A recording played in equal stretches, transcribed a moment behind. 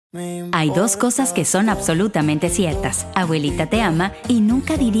Hay dos cosas que son absolutamente ciertas. Abuelita te ama y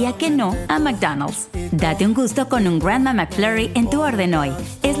nunca diría que no a McDonald's. Date un gusto con un Grandma McFlurry en tu orden hoy.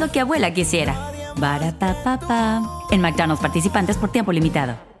 Es lo que abuela quisiera. Barapapapa. En McDonald's participantes por tiempo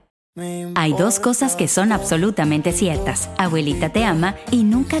limitado. Hay dos cosas que son absolutamente ciertas. Abuelita te ama y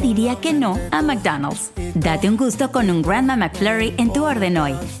nunca diría que no a McDonald's. Date un gusto con un Grandma McFlurry en tu orden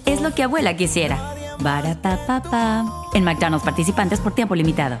hoy. Es lo que abuela quisiera. Barapapapa. En McDonald's participantes por tiempo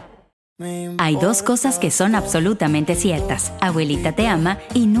limitado. Hay dos cosas que son absolutamente ciertas. Abuelita te ama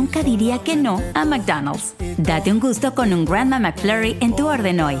y nunca diría que no a McDonald's. Date un gusto con un Grandma McFlurry en tu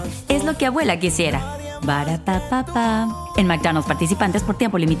orden hoy. Es lo que abuela quisiera. Barapapapa. En McDonald's participantes por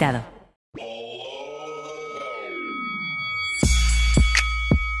tiempo limitado.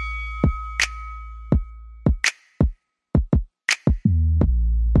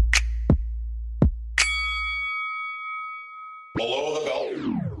 Below the belt.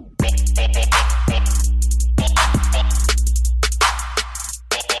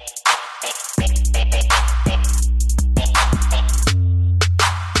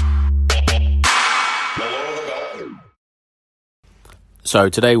 So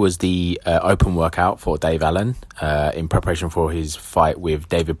today was the open workout for Dave Allen in preparation for his fight with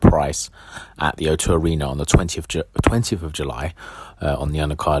David Price at the O2 Arena on the 20th of July on the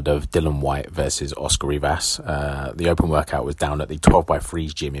undercard of Dylan White versus Oscar Rivas. The open workout was down at the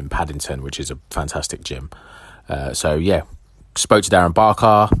 12x3 gym in Paddington, which is a fantastic gym. Spoke to Darren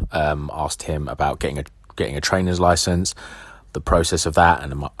Barker, asked him about getting a trainer's license, the process of that,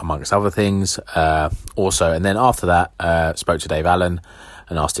 and amongst other things. And then after that, spoke to Dave Allen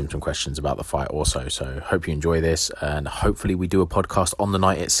and asked him some questions about the fight also. So hope you enjoy this, and hopefully we do a podcast on the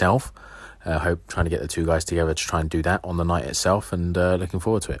night itself. Trying to get the two guys together to try and do that on the night itself, and looking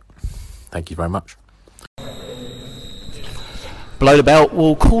forward to it. Thank you very much. Below the belt,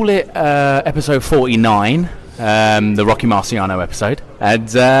 we'll call it episode 49, the Rocky Marciano episode.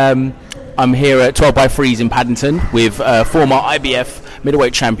 And I'm here at 12x3s in Paddington with former IBF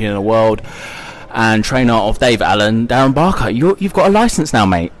middleweight champion of the world and trainer of Dave Allen, Darren Barker. You've got a license now,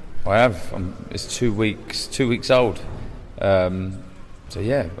 mate. I have. It's 2 weeks old. I'm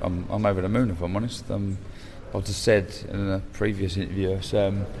over the moon, if I'm honest. I've just said in a previous interview,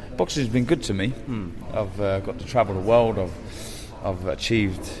 boxing has been good to me. I've got to travel the world. I've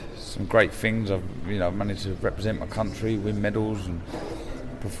achieved some great things. I've managed to represent my country, win medals, and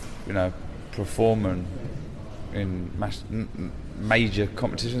perform in major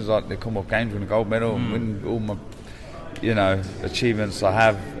competitions like the Commonwealth Games, win a gold medal, and win all my achievements I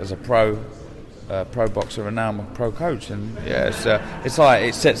have as a pro boxer, and now I'm a pro coach. And it's like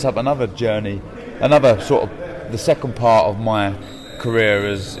it sets up another journey, another sort of the second part of my career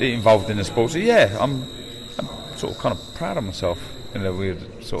as involved in the sport. So I'm sort of kind of proud of myself in a weird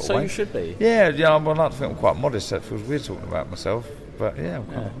sort of way. So you should be. Yeah, I'd like to think I'm quite modest. That feels weird talking about myself, but I'm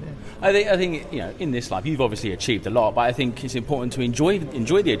kind of. I think in this life you've obviously achieved a lot, but I think it's important to enjoy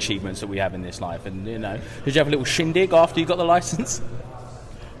the achievements that we have in this life. And did you have a little shindig after you got the license?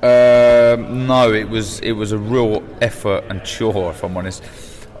 No, it was a real effort and chore, if I'm honest.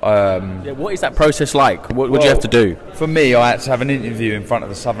 What is that process like? What did you have to do? For me, I had to have an interview in front of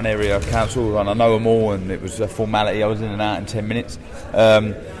the Southern Area Council, and I know them all, and it was a formality. I was in and out in 10 minutes.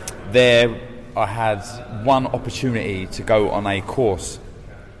 There, I had one opportunity to go on a course.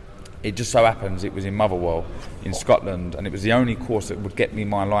 It just so happens it was in Motherwell in Scotland, and it was the only course that would get me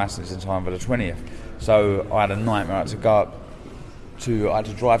my licence in time for the 20th. So I had a nightmare. I had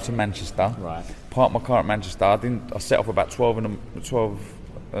to drive to Manchester, right. Park my car at Manchester. I set off about 12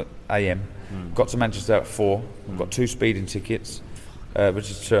 a.m. Got to Manchester at 4. Got 2 speeding tickets, I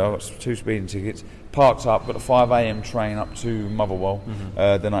got 2 speeding tickets. Parked up, got a 5 a.m. train up to Motherwell.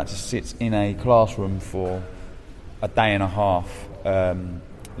 Then I had to sit in a classroom for a day and a half,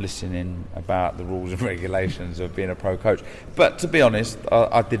 listening about the rules and regulations of being a pro coach. But to be honest,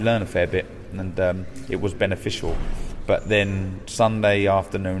 I did learn a fair bit, and it was beneficial. But then Sunday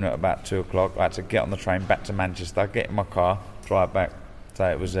afternoon at about 2 o'clock, I had to get on the train back to Manchester, get in my car, drive back. So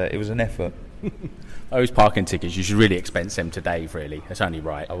it was an effort. Those parking tickets, you should really expense them to Dave, really. It's only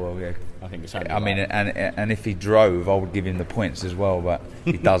right. Oh, well, yeah. I think it's only right. I mean, and if he drove, I would give him the points as well, but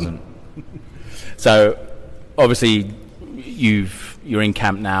he doesn't. So, obviously, you're in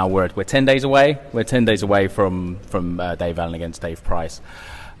camp now. We're 10 days away. We're 10 days away from Dave Allen against David Price.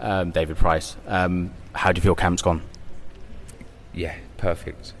 How do you feel camp's gone? Yeah,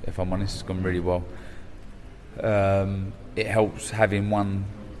 perfect. If I'm honest, it's gone really well. It helps having one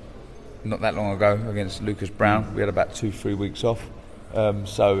not that long ago against Lucas Brown. We had about 2-3 weeks off,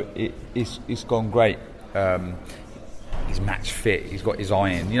 so it's gone great. he's match fit. He's got his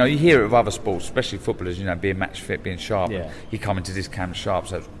eye in. You know, you hear it with other sports, especially footballers. You know, being match fit, being sharp. Yeah. He come into this camp sharp,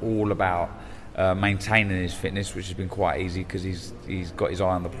 so it's all about maintaining his fitness, which has been quite easy because he's got his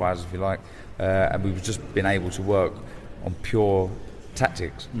eye on the prize, if you like, and we've just been able to work on pure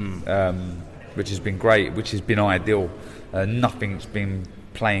tactics, which has been great, which has been ideal. Nothing's been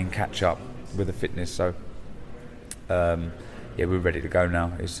playing catch up with the fitness, so we're ready to go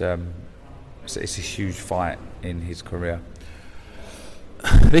now. It's a huge fight in his career.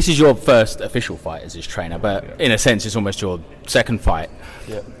 This is your first official fight as his trainer, but in a sense it's almost your second fight.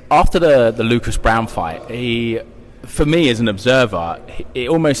 After the Lucas Brown fight, for me as an observer, it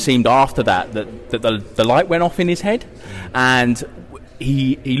almost seemed after that the light went off in his head, and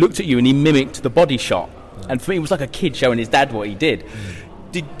he looked at you and he mimicked the body shot, and for me it was like a kid showing his dad what he did.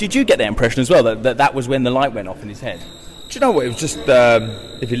 Did you get that impression as well, that was when the light went off in his head? Do you know what, it was just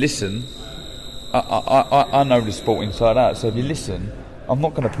if you listen, I know the sport inside out, so if you listen, I'm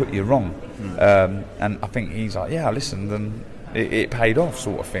not going to put you wrong. And I think he's like, yeah, I listened and it paid off,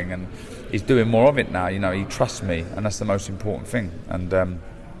 sort of thing, and he's doing more of it now. You know, he trusts me, and that's the most important thing. And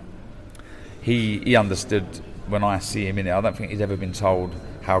he understood when I see him in it. I don't think he's ever been told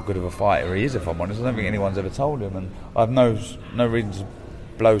how good of a fighter he is, if I'm honest. I don't think anyone's ever told him, and I've no reason to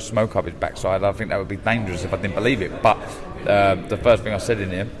blow smoke up his backside. I think that would be dangerous if I didn't believe it. But the first thing I said in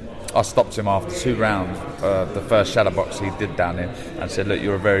here, I stopped him after 2 rounds, the first shadow box he did down here, and said, look,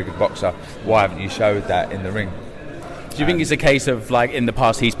 you're a very good boxer. Why haven't you showed that in the ring? Do you think it's a case of, like, in the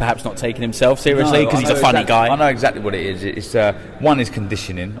past he's perhaps not taken himself seriously because he's a funny guy? I know exactly what it is. It's one is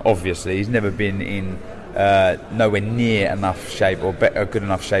conditioning, obviously. He's never been in nowhere near enough shape or good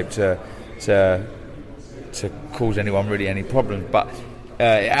enough shape to cause anyone really any problems. But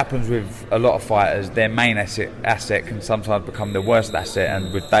it happens with a lot of fighters. Their main asset can sometimes become their worst asset,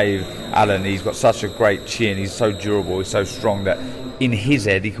 and with Dave Allen, he's got such a great chin, he's so durable, he's so strong that in his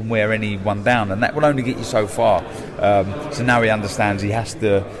head he can wear anyone down, and that will only get you so far. So now he understands he has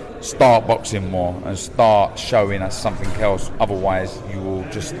to start boxing more and start showing us something else, otherwise you will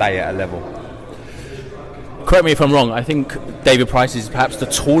just stay at a level. Correct me if I'm wrong, I think David Price is perhaps the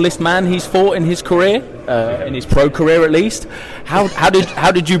tallest man he's fought in his career, in his pro career at least. How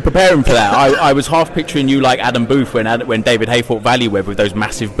did you prepare him for that? I was half picturing you like Adam Booth when David Haye fought Valueweb with those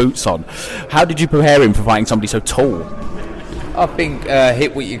massive boots on. How did you prepare him for fighting somebody so tall? I think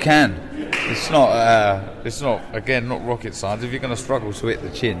hit what you can. It's not again, not rocket science. If you're going to struggle to hit the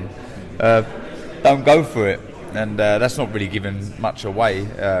chin, don't go for it. And that's not really giving much away.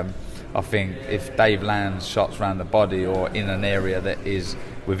 I think if Dave lands shots around the body or in an area that is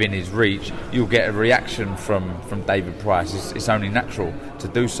within his reach, you'll get a reaction from David Price. It's only natural to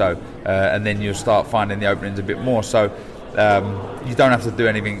do so, and then you'll start finding the openings a bit more. So you don't have to do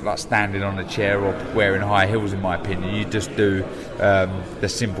anything like standing on a chair or wearing high heels, in my opinion. You just do the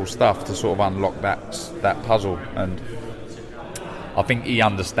simple stuff to sort of unlock that puzzle, and I think he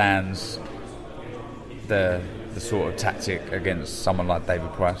understands the sort of tactic against someone like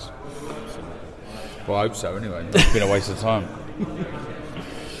David Price. Well, I hope so anyway. It's been a waste of time.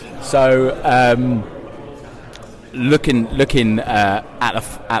 So, looking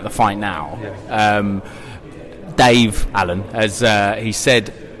at the fight now, Dave Allen, as he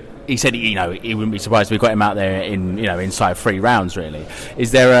said, you know, he wouldn't be surprised if we got him out there inside 3 rounds. Really,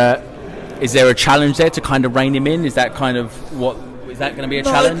 is there a challenge there to kind of rein him in? Is that going to be a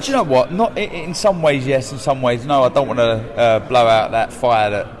challenge? Do you know what? Not in some ways, yes. In some ways, no. I don't want to blow out that fire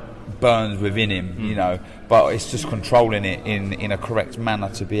that burns within him, you know, but it's just controlling it in a correct manner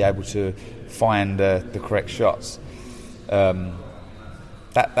to be able to find the correct shots.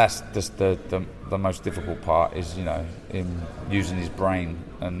 That's just the most difficult part, is, you know, him using his brain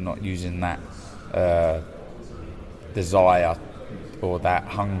and not using that desire or that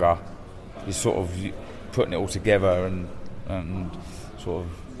hunger. He's sort of putting it all together and sort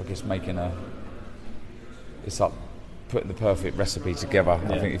of, I guess, putting the perfect recipe together.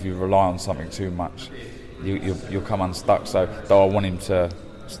 Yeah. I think if you rely on something too much, you'll come unstuck. So though I want him to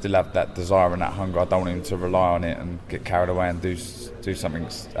still have that desire and that hunger, I don't want him to rely on it and get carried away and do something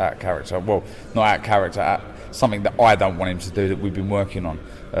out of character. Well, not out of character, something that I don't want him to do that we've been working on.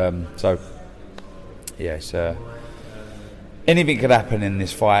 Anything could happen in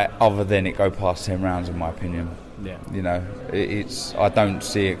this fight other than it go past 10 rounds, in my opinion. Yeah. You know, I don't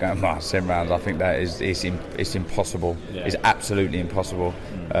see it going past 10 rounds. I think that it's impossible. Yeah. It's absolutely impossible.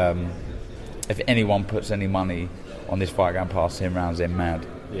 If anyone puts any money on this fight going past 10 rounds, they're mad.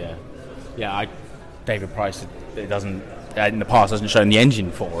 Yeah. David Price, it doesn't, in the past, hasn't shown the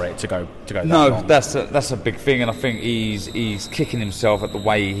engine for it to go. No, long. that's a big thing, and I think he's kicking himself at the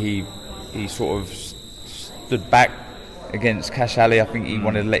way he sort of stood back against Cash Ali. I think he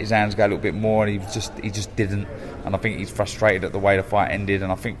wanted to let his hands go a little bit more, and he just didn't. And I think he's frustrated at the way the fight ended.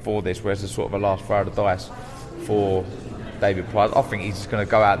 And I think for this, where it's a sort of a last throw of the dice for David Price, I think he's just going to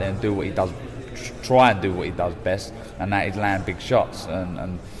go out there and do what he does, try and do what he does best, and that is land big shots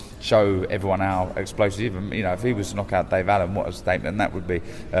and show everyone how explosive. And, you know, if he was to knock out Dave Allen, what a statement that would be.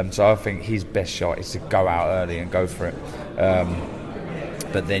 So I think his best shot is to go out early and go for it.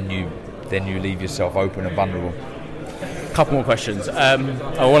 But then you leave yourself open and vulnerable. A couple more questions. I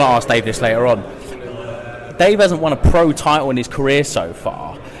want to ask Dave this later on. Dave hasn't won a pro title in his career so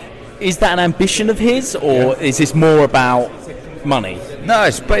far. Is that an ambition of his, or is this more about money? No,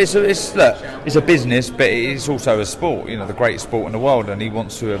 it's a business, but it's also a sport. You know, the greatest sport in the world, and he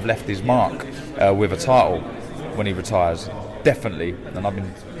wants to have left his mark with a title when he retires, definitely. And I've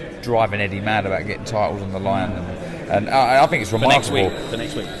been driving Eddie mad about getting titles on the line, and I think it's remarkable. For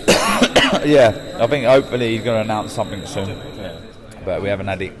next week. Yeah, I think hopefully he's going to announce something soon. Yeah. But we haven't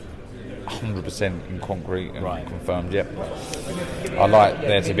had it 100% in concrete and confirmed yet. I like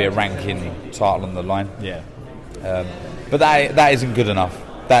there to be a ranking title on the line. Yeah. But that isn't good enough.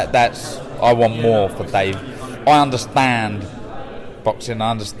 That's I want more for Dave. I understand boxing.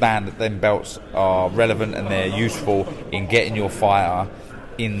 I understand that them belts are relevant and they're useful in getting your fighter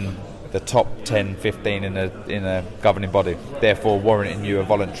in the top 10, 15 in a governing body, therefore warranting you a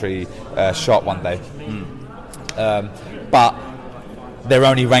voluntary shot one day. But they're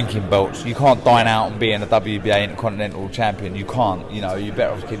only ranking belts. You can't dine out and being a WBA Intercontinental Champion. You can't. You know, you're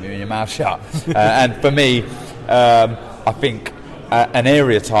better off keeping your mouth shut. And for me, I think an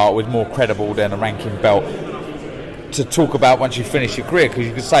area title is more credible than a ranking belt to talk about once you finish your career, because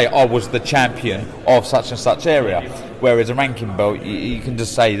you can say I was the champion of such and such area, whereas a ranking belt you can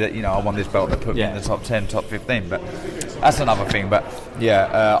just say that, you know, I won this belt that put me in the top 10, top 15, but that's another thing. But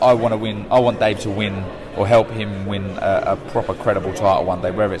yeah, I want to win. I want Dave to win, or help him win a proper credible title one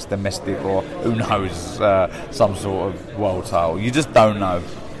day, whether it's domestic or who knows, some sort of world title. You just don't know.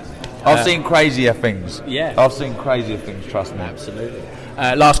 I've seen crazier things. Yeah, I've seen crazier things. Trust me. Absolutely.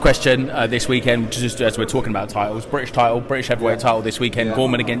 Last question this weekend, just as we're talking about titles, British heavyweight title this weekend.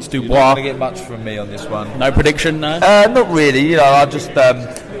 Gorman against Dubois. You're not going to get much from me on this one. No prediction, no? Not really. You know, I just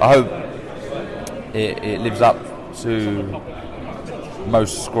I hope it lives up to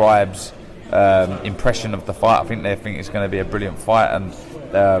most scribes' impression of the fight. I think they think it's going to be a brilliant fight, and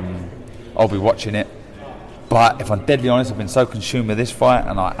I'll be watching it. But if I'm deadly honest, I've been so consumed with this fight,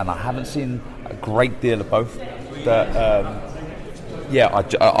 and I haven't seen a great deal of both. That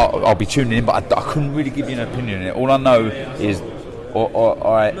I'll be tuning in, but I couldn't really give you an opinion on it. All I know is,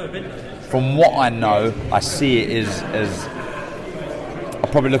 from what I know, I see it as I'll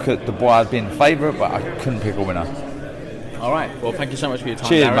probably look at Dubois as being the favourite, but I couldn't pick a winner. All right. Well, thank you so much for your time.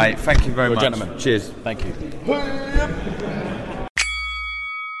 Cheers, Darren. mate. Thank you very You're much. a gentleman. Cheers. Thank you.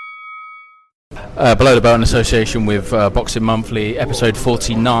 Below the Belt in association with Boxing Monthly, episode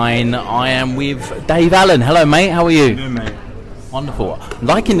 49. I am with Dave Allen. Hello, mate. How are you? Good, mate. Wonderful.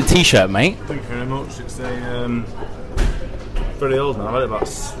 Liking the T-shirt, mate. Thank you very much. It's very old now. I've had it about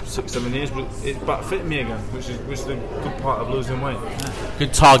 6-7 years, but it's back fitting me again, which is the good part of losing weight.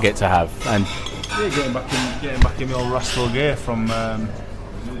 Good target to have. And getting back in my old Rascal gear from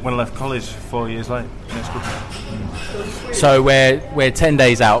when I left college 4 years late. It's good. So we're 10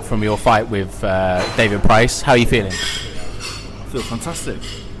 days out from your fight with David Price. How are you feeling? I feel fantastic.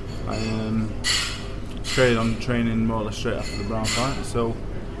 I carried on training more or less straight after the Brown fight, so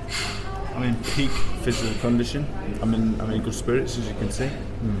I'm in peak physical condition. I'm in good spirits, as you can see.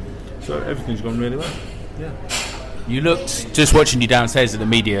 So everything's gone really well. Yeah. You looked, just watching you downstairs at the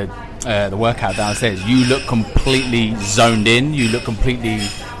media, the workout downstairs, you look completely zoned in. You look completely,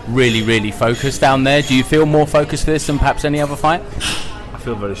 really, really focused down there. Do you feel more focused for this than perhaps any other fight? I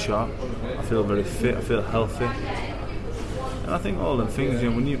feel very sharp. I feel very fit. I feel healthy. And I think all them things, you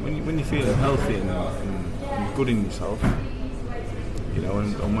know, when you're feeling healthy and good in yourself, you know,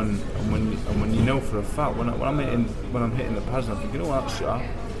 and when you know for a fact, when I'm hitting the pads, I'm thinking, oh, that's sharp.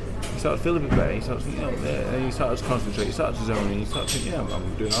 You start to feel a bit better. You start to think, you know, and you start to concentrate. You start to zone in. You start to think, yeah,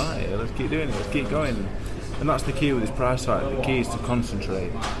 I'm doing all right here. Let's keep doing it. Let's keep going. And that's the key with this Price fight. The key is to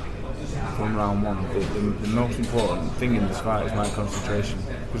concentrate from round one. The most important thing in this fight is my concentration,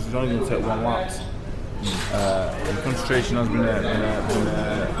 because it's only going to take one lapse. And concentration has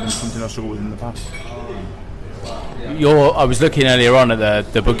been something I struggled with in the past. I was looking earlier on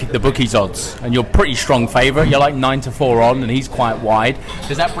at the bookies odds, and you're pretty strong favourite. You're like 9-4 on, and he's quite wide.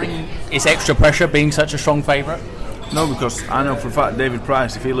 Does that bring its extra pressure being such a strong favourite? No, because I know for a fact David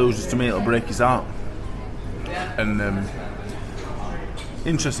Price, if he loses to me, it'll break his heart. And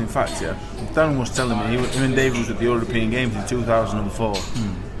Interesting fact here. Dan was telling me, him and David was at the European Games in 2004.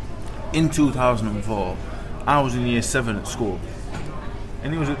 In 2004, I was in year 7 at school,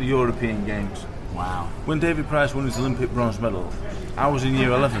 and he was at the European Games. Wow. When David Price won his Olympic bronze medal, I was in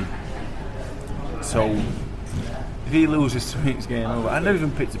year 11. So, if he loses to me, it's game over. I never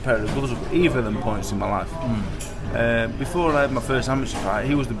even picked a pair of gloves up either of them points in my life. Before I had my first amateur fight,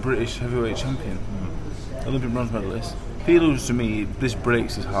 he was the British heavyweight champion, Olympic bronze medalist. If he loses to me, this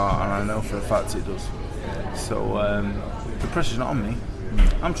breaks his heart, and I know for a fact it does. So, the pressure's not on me.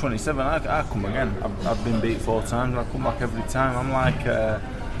 I'm 27. I come again. I've been beat 4 times. I come back every time. I'm like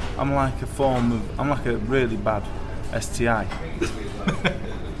a really bad STI.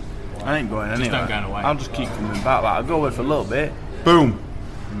 I ain't going anywhere. Just don't go away. I'll just keep coming back. Like, I'll go away for a little bit. Boom.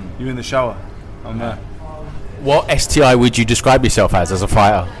 You're in the shower. I'm there. What STI would you describe yourself as a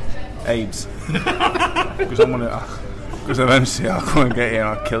fighter? AIDS. Because I'm MC. I'll come and get you and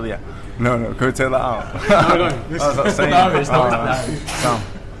I'll kill you. No, can we take that out? No. How's that saying? No, it's not.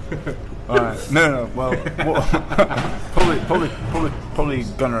 Alright. No. Well, probably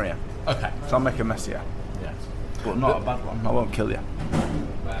gonorrhea. Okay. So I'll make a mess of you. Yeah. But not a bad one. I won't kill you.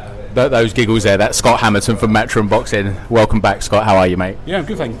 Those giggles there. That's Scott Hamilton from Matchroom Boxing. Welcome back, Scott. How are you, mate? Yeah, I'm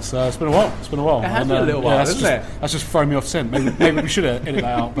good, thanks. It's been a while. It has been a little while, hasn't it? That's just throwing me off scent. Maybe we should edit that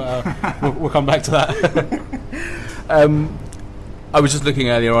out, but we'll come back to that. I was just looking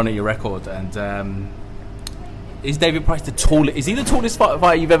earlier on at your record, and is David Price the tallest? Is he the tallest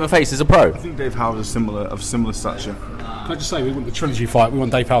fighter you've ever faced as a pro? I think Dave Howe is of similar stature. Can I just say, we want the trilogy fight. We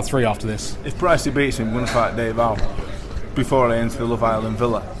want Dave Howe 3 after this. If Pricey beats him, I'm going to fight Dave Howe before I enter the Love Island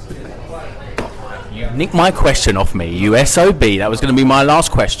villa. You nicked my question off me, you SOB. That was going to be my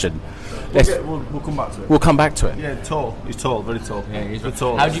last question. We'll come back to it. We'll come back to it. Yeah, tall. He's tall, very tall. Yeah, he's very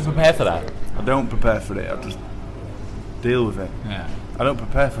tall. How do you prepare for that? I don't prepare for it. I just deal with it. Yeah. I don't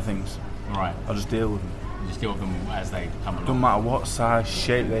prepare for things. Right. I just deal with them. You just deal with them as they come along. Don't matter what size,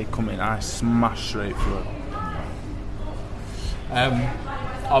 shape they come in, I smash straight through it.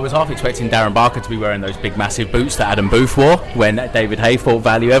 I was half expecting Darren Barker to be wearing those big massive boots that Adam Booth wore when David Hay fought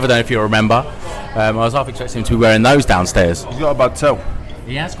Value. I don't know if you remember. I was half expecting him to be wearing those downstairs. He's got a bad toe.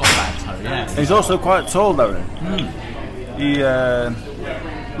 He has got a bad toe, yeah. He's also quite tall, Darren. He, a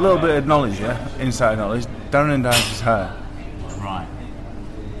little bit of knowledge, yeah, inside knowledge. Darren dyes his hair. Right.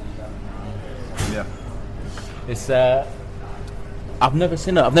 Yeah. It's I've never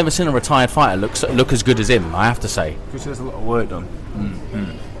seen a retired fighter look as good as him, I have to say. Because there's a lot of work done.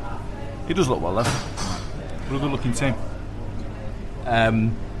 He does look well though. We're a good looking team.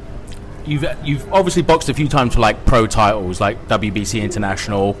 You've obviously boxed a few times for like pro titles, like WBC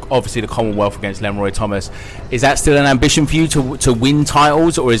International, obviously the Commonwealth against Lenroy Thomas. Is that still an ambition for you to win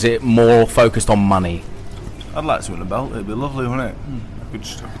titles, or is it more focused on money? I'd like to win a belt. It'd be lovely, wouldn't it? I could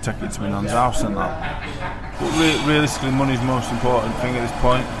take it to my nan's house and that. But realistically, money's the most important thing at this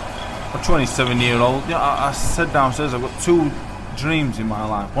point. I'm 27-year-old. Yeah, I said downstairs, I've got 2 dreams in my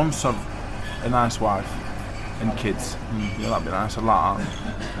life. One's to have a nice wife and kids. Yeah, that'd be nice. I'd like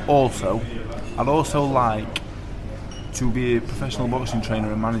that. Also, I'd also like to be a professional boxing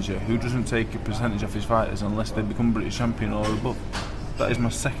trainer and manager who doesn't take a percentage off his fighters unless they become British champion or above. That is my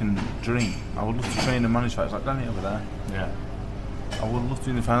second dream. I would love to train and manage fighters like Danny over there. Yeah. I would love to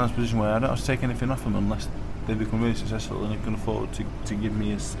be in the finance position where I don't have to take anything off them unless they become really successful and they can afford to give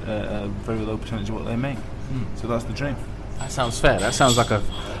me a very low percentage of what they make. So that's the dream. That sounds fair. That sounds like a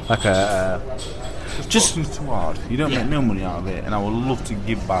just too hard. You don't make no money out of it, and I would love to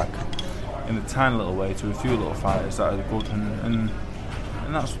give back in a tiny little way to a few little fighters that are good, and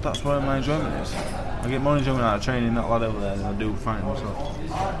that's where my enjoyment is. I get more enjoyment out of training that lad over there than I do fighting myself.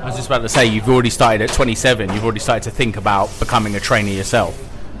 I was just about to say, you've already started at 27. You've already started to think about becoming a trainer yourself.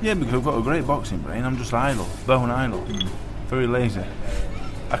 Yeah, because I've got a great boxing brain. I'm just idle, bone idle, very lazy.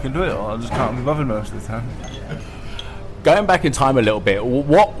 I can do it all. I just can't be bothered most of the time. Going back in time a little bit,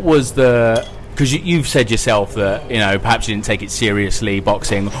 what was the... Because you've said yourself that, perhaps you didn't take it seriously,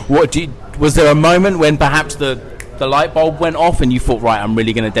 boxing. Was there a moment when perhaps the light bulb went off and you thought, right, I'm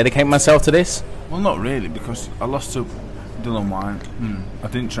really going to dedicate myself to this? Well, not really, because I lost to Dylan White. I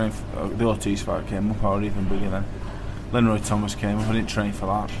didn't train for... the Ortiz fight came up, I was even bigger then. Lenroy Thomas came up, I didn't train for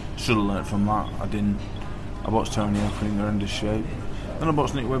that. Should have learnt from that. I didn't. I boxed Tony Oakley in horrendous shape. Then I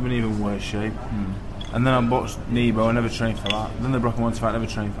boxed Nick Webb in even worse shape. And then I boxed Nebo, I never trained for that. Then the Brocken One fight, I never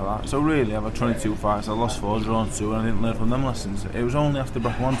trained for that. So really, I've had 22 fights, I lost 4, drawn 2, and I didn't learn from them lessons. It was only after the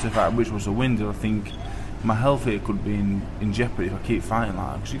Brocken One fight, which was a win, that I think my health here could be in jeopardy if I keep fighting like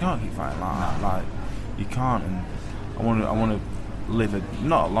that. Because you can't keep fighting like that. Like, you can't. And I want to live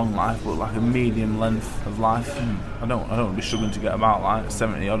not a long life, but like a medium length of life. I don't want to be struggling to get about like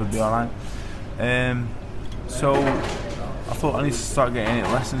 70 odd would be alright. So I thought I need to start getting it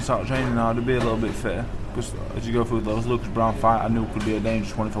less and start training now to be a little bit fitter. Because as you go through those Lucas Brown fight, I knew it could be a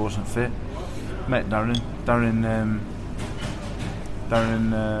dangerous one if I wasn't fit. Met Darren.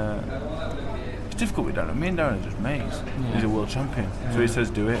 It's difficult with Darren. Me and Darren are just mates. Yeah. He's a world champion, so he says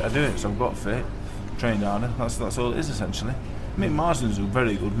do it. I do it. So I've got fit, trained harder. That's all it is essentially. Mick Marsden's a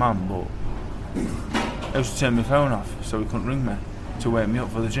very good man, but he used to turn my phone off so he couldn't ring me to wake me up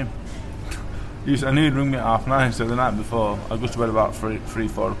for the gym. I knew he'd ring me at 9:30, so the night before I go to bed about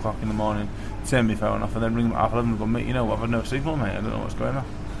 3-4 o'clock in the morning, turn my phone off, and then ring me at 11 and go, mate, you know what, I've had no signal, mate, I don't know what's going on.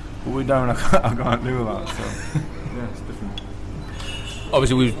 But we're down, I can't do that, so yeah, it's different.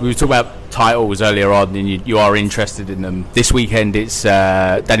 Obviously, we were talking about titles earlier on, and you are interested in them. This weekend, it's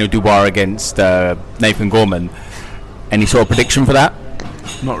Daniel Dubois against Nathan Gorman. Any sort of prediction for that?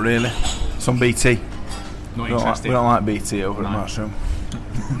 Not really. It's on BT. Not interested. We don't like BT over at Matchroom.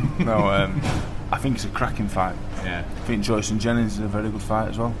 No, I think it's a cracking fight. Yeah. I think Joyce and Jennings is a very good fight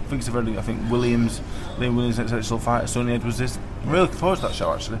as well. I think Liam Williams' next fight, Sonny Edwards is. I'm really looking forward to that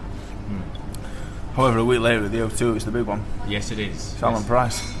show actually. However, a week later at the O2, it's the big one. Yes, it is. It's Alan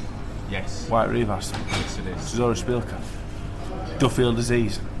Price. Yes. White Rivas. Yes, it is. Cesaro Spielka. Duffield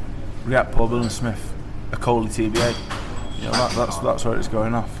Disease. Riat Paul Bill Smith. A Coley TBA. You know, that's where it's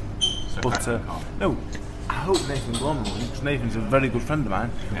going off. So but no, I hope Nathan Gorman wins, because Nathan's a very good friend of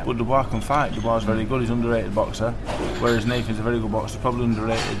mine. Yeah. But Dubois can fight. Dubois is very good. He's an underrated boxer, whereas Nathan's a very good boxer, probably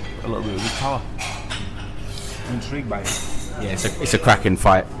underrated a little bit with his power. I'm intrigued by it. Yeah, it's a cracking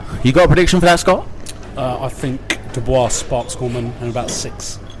fight. You got a prediction for that, Scott? I think Dubois sparks Gorman in about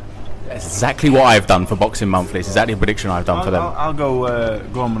 6. That's exactly what I've done for Boxing Monthly. It's exactly the prediction I've done for them. I'll go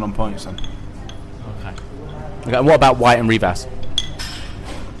Gorman on points then. Okay, and what about White and Rivas?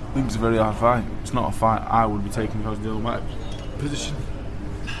 I think it's a very hard fight. It's not a fight I would be taking if I was in the White position.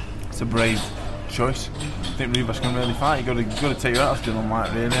 It's a brave choice. I think Rivas can really fight. You've got to take your hat off Dylan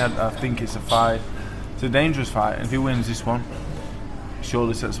White, really. I think it's a fight. It's a dangerous fight. And if he wins this one, he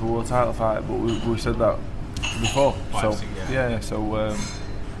surely sets a world title fight. But we said that before. So so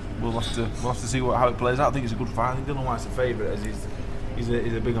we'll have to see how it plays out. I think it's a good fight. I think Dylan White's a favourite, as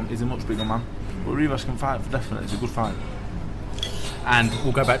he's a much bigger man. But Rivas can fight for definitely. It's a good fight. And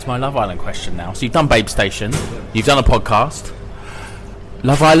we'll go back to my Love Island question now. So you've done Babe Station, you've done a podcast.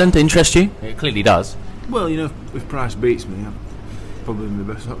 Love Island interest you? It clearly does. Well, you know, if Price beats me, I'm probably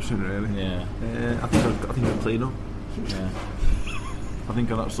my best option, really. Yeah. I think I'd clean up. Yeah. I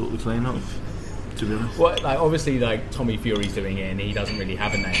think I'd absolutely clean up, to be honest. Well, obviously, Tommy Fury's doing it, and he doesn't really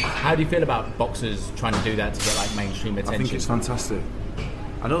have a name. How do you feel about boxers trying to do that to get mainstream attention? I think it's fantastic.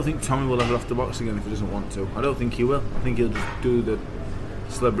 I don't think Tommy will ever have to box again if he doesn't want to. I don't think he will. I think he'll just do the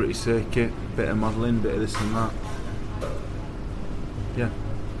celebrity circuit, bit of modelling, bit of this and that. Yeah.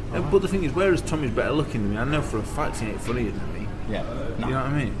 But the thing is, whereas Tommy's better looking than me, I know for a fact he ain't funnier than me. Yeah. No. You know what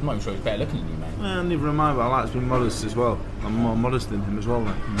I mean? I'm not even sure he's better looking than you, mate. Well, neither am I, but I like to be modest as well. I'm more modest than him as well,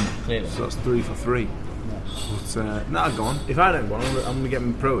 then. Clearly. So that's 3 for 3. But I'll go on. If I don't go on, I'm going to get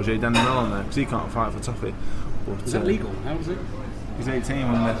my protege Danny Mel on there, because he can't fight for Toffee. But, is that legal? How is it? He's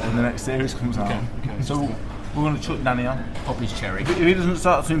 18 when the next series comes out. Okay. So we're going to chuck Danny on. Pop his cherry. If he doesn't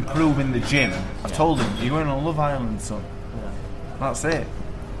start to improve in the gym, I've told him, you're going on Love Island, son. That's it.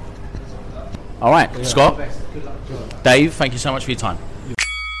 All right, Scott, Dave, thank you so much for your time.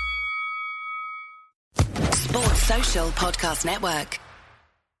 Sports Social Podcast Network.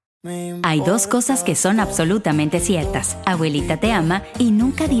 Hay dos cosas que son absolutamente ciertas. Abuelita te ama y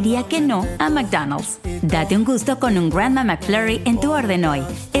nunca diría que no a McDonald's. Date un gusto con un Grandma McFlurry en tu orden hoy.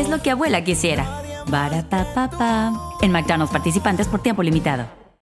 Es lo que abuela quisiera. Ba-da-pa-pa-pa. En McDonald's participantes por tiempo limitado.